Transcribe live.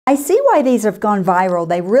I see why these have gone viral.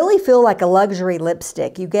 They really feel like a luxury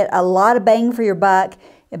lipstick. You get a lot of bang for your buck,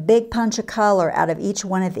 a big punch of color out of each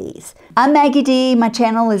one of these. I'm Maggie D. My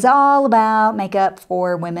channel is all about makeup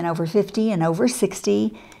for women over 50 and over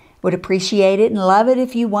 60. Would appreciate it and love it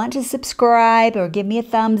if you want to subscribe or give me a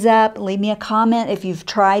thumbs up. Leave me a comment if you've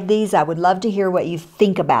tried these. I would love to hear what you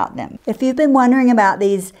think about them. If you've been wondering about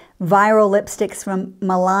these viral lipsticks from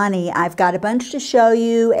Milani, I've got a bunch to show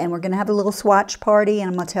you, and we're going to have a little swatch party,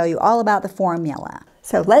 and I'm going to tell you all about the formula.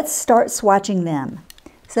 So let's start swatching them.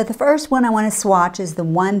 So the first one I want to swatch is the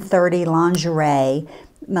 130 Lingerie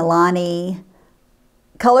Milani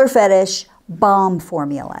Color Fetish Balm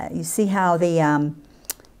formula. You see how the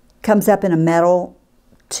comes up in a metal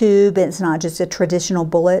tube, and it's not just a traditional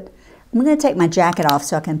bullet. I'm going to take my jacket off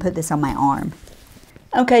so I can put this on my arm.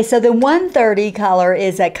 Okay, so the 130 color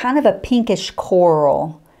is a kind of a pinkish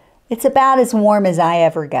coral. It's about as warm as I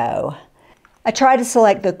ever go. I try to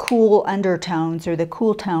select the cool undertones or the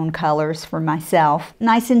cool tone colors for myself.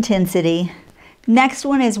 Nice intensity. Next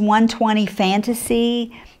one is 120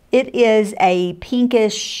 Fantasy. It is a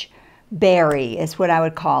pinkish berry is what I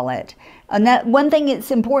would call it. And that one thing it's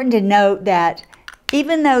important to note that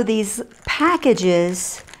even though these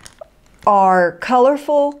packages are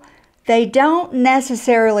colorful, they don't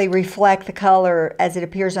necessarily reflect the color as it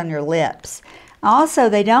appears on your lips. Also,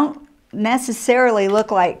 they don't necessarily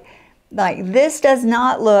look like this does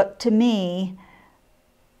not look to me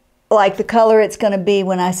like the color it's going to be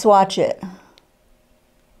when I swatch it.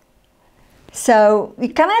 So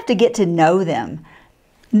you kind of have to get to know them.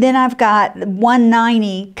 Then I've got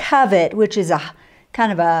 190 Covet, which is a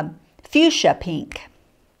kind of a fuchsia pink.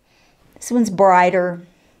 This one's brighter.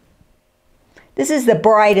 This is the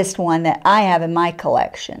brightest one that I have in my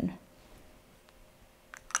collection.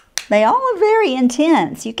 They all are very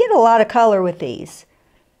intense. You get a lot of color with these.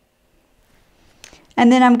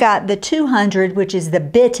 And then I've got the 200, which is the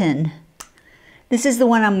Bitten. This is the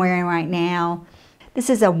one I'm wearing right now. This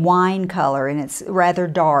is a wine color, and it's rather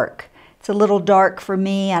dark. It's a little dark for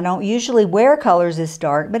me. I don't usually wear colors this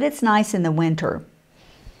dark, but it's nice in the winter.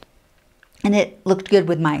 And it looked good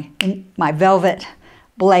with my velvet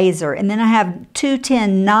blazer. And then I have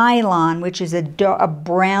 210 Nylon, which is a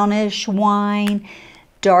brownish wine.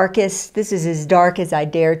 Darkest, this is as dark as I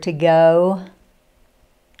dare to go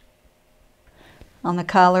on the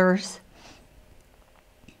colors.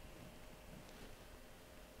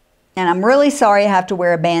 And I'm really sorry I have to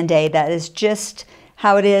wear a Band-Aid. That is just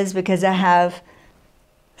how it is because I have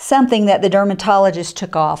something that the dermatologist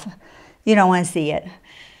took off. You don't want to see it.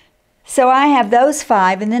 So I have those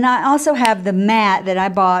 5, and then I also have the matte that I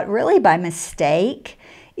bought really by mistake.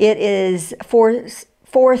 It is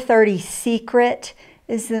 430 Secret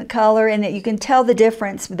is the color, and you can tell the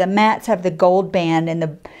difference. The mattes have the gold band, and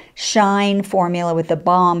the Shine formula with the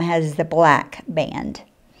balm has the black band.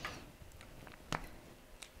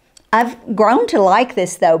 I've grown to like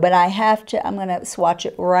this though, but I have to, I'm going to swatch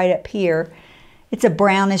it right up here. It's a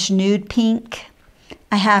brownish nude pink.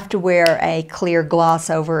 I have to wear a clear gloss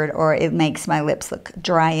over it or it makes my lips look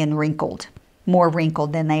dry and wrinkled, more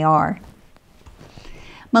wrinkled than they are.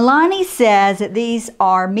 Milani says that these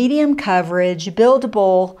are medium coverage,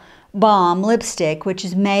 buildable balm lipstick, which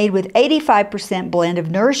is made with 85% blend of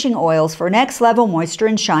nourishing oils for next level moisture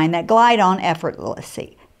and shine that glide on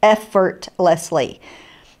effortlessly.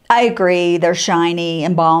 I agree, they're shiny,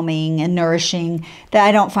 embalming, and nourishing. That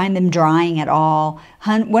I don't find them drying at all.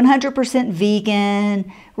 100%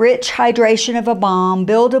 vegan, rich hydration of a balm,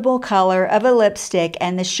 buildable color of a lipstick,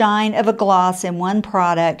 and the shine of a gloss in one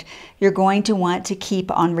product you're going to want to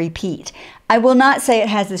keep on repeat. I will not say it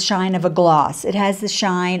has the shine of a gloss. It has the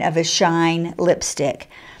shine of a shine lipstick.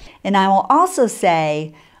 And I will also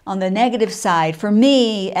say, on the negative side, for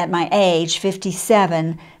me, at my age,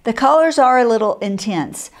 57, the colors are a little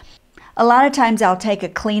intense. A lot of times I'll take a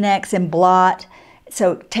Kleenex and blot,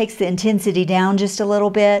 so it takes the intensity down just a little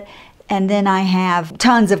bit. And then I have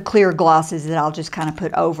tons of clear glosses that I'll just kind of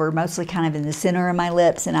put over, mostly kind of in the center of my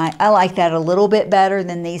lips. And I like that a little bit better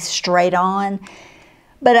than these straight on.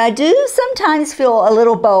 But I do sometimes feel a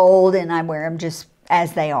little bold, and I wear them just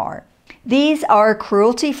as they are. These are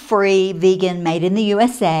cruelty-free, vegan, made in the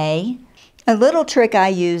USA. A little trick I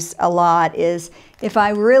use a lot is if I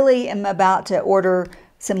really am about to order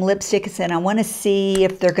some lipsticks and I want to see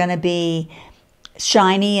if they're going to be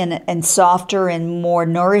shiny and softer and more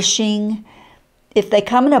nourishing. If they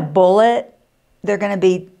come in a bullet, they're going to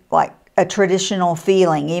be like a traditional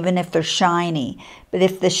feeling, even if they're shiny. But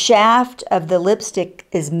if the shaft of the lipstick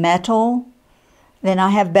is metal, then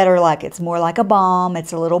I have better luck. It's more like a balm.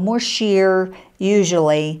 It's a little more sheer,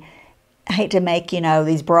 usually. I hate to make,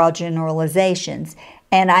 these broad generalizations.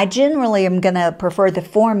 And I generally am going to prefer the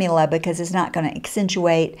formula because it's not going to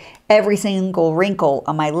accentuate every single wrinkle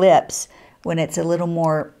on my lips when it's a little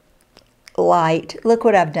more light. Look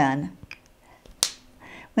what I've done.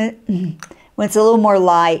 When it's a little more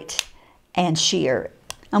light and sheer.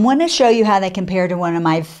 I'm going to show you how they compare to one of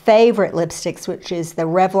my favorite lipsticks, which is the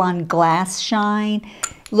Revlon Glass Shine.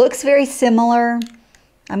 Looks very similar.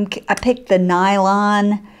 I picked the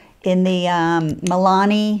Nylon in the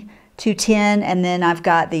Milani 210, and then I've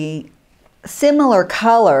got the similar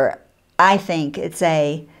color. I think it's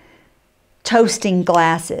a Toasting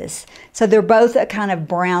Glasses. So they're both a kind of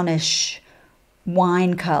brownish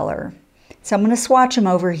wine color. So I'm going to swatch them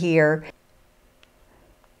over here.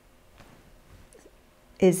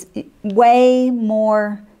 Is way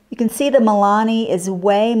more, you can see the Milani is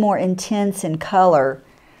way more intense in color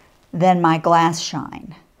than my Glass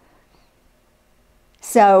Shine.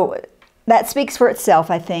 So that speaks for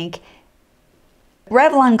itself, I think.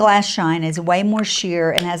 Revlon Glass Shine is way more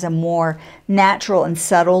sheer and has a more natural and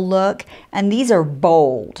subtle look. And these are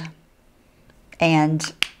bold.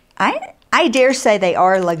 And I dare say they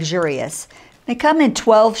are luxurious. They come in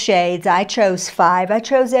 12 shades. I chose 5. I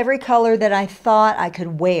chose every color that I thought I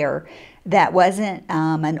could wear that wasn't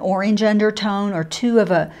an orange undertone or too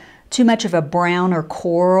much of a brown or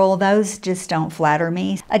coral. Those just don't flatter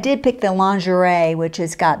me. I did pick the lingerie, which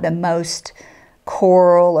has got the most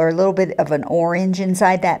coral or a little bit of an orange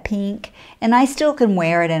inside that pink, and I still can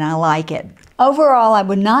wear it and I like it. Overall, I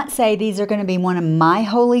would not say these are going to be one of my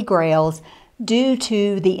holy grails due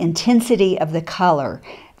to the intensity of the color.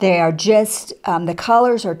 They are just, the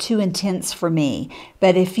colors are too intense for me.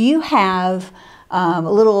 But if you have a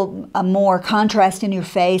little more contrast in your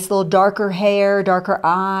face, a little darker hair, darker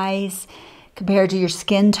eyes compared to your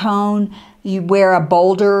skin tone, you wear a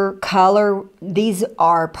bolder color, these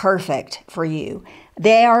are perfect for you.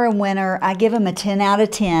 They are a winner. I give them a 10 out of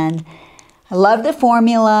 10. I love the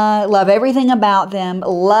formula, love everything about them,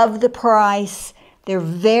 love the price. They're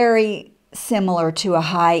very similar to a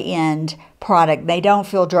high-end product. They don't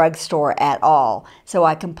feel drugstore at all. So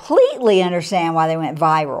I completely understand why they went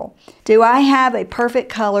viral. Do I have a perfect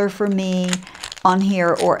color for me on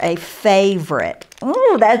here or a favorite?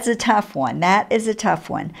 Ooh, that's a tough one. That is a tough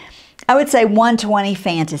one. I would say 120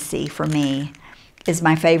 Fantasy for me is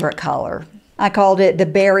my favorite color. I called it the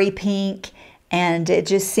berry pink, and it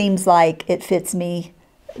just seems like it fits me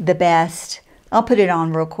the best. I'll put it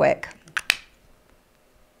on real quick.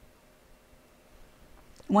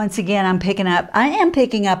 Once again, I am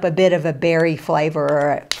picking up a bit of a berry flavor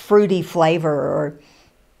or a fruity flavor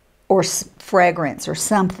or fragrance or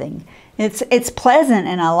something. It's pleasant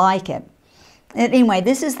and I like it. Anyway,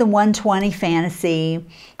 this is the 120 Fantasy.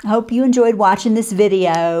 I hope you enjoyed watching this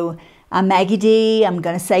video. I'm Maggie D. I'm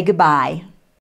going to say goodbye.